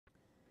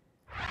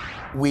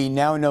We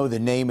now know the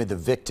name of the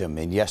victim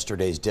in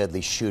yesterday's deadly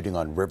shooting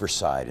on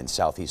Riverside in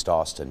southeast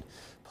Austin.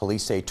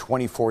 Police say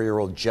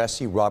 24-year-old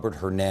Jesse Robert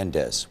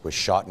Hernandez was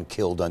shot and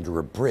killed under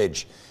a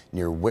bridge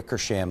near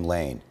Wickersham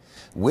Lane.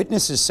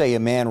 Witnesses say a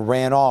man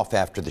ran off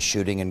after the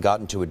shooting and got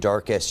into a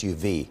dark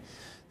SUV.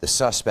 The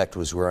suspect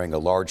was wearing a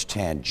large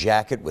tan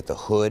jacket with a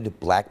hood,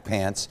 black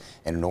pants,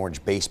 and an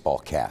orange baseball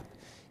cap.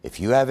 If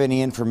you have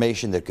any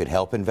information that could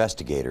help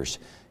investigators,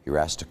 you're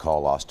asked to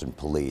call Austin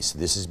Police.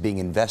 This is being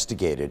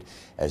investigated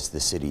as the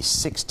city's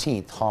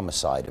 16th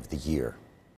homicide of the year.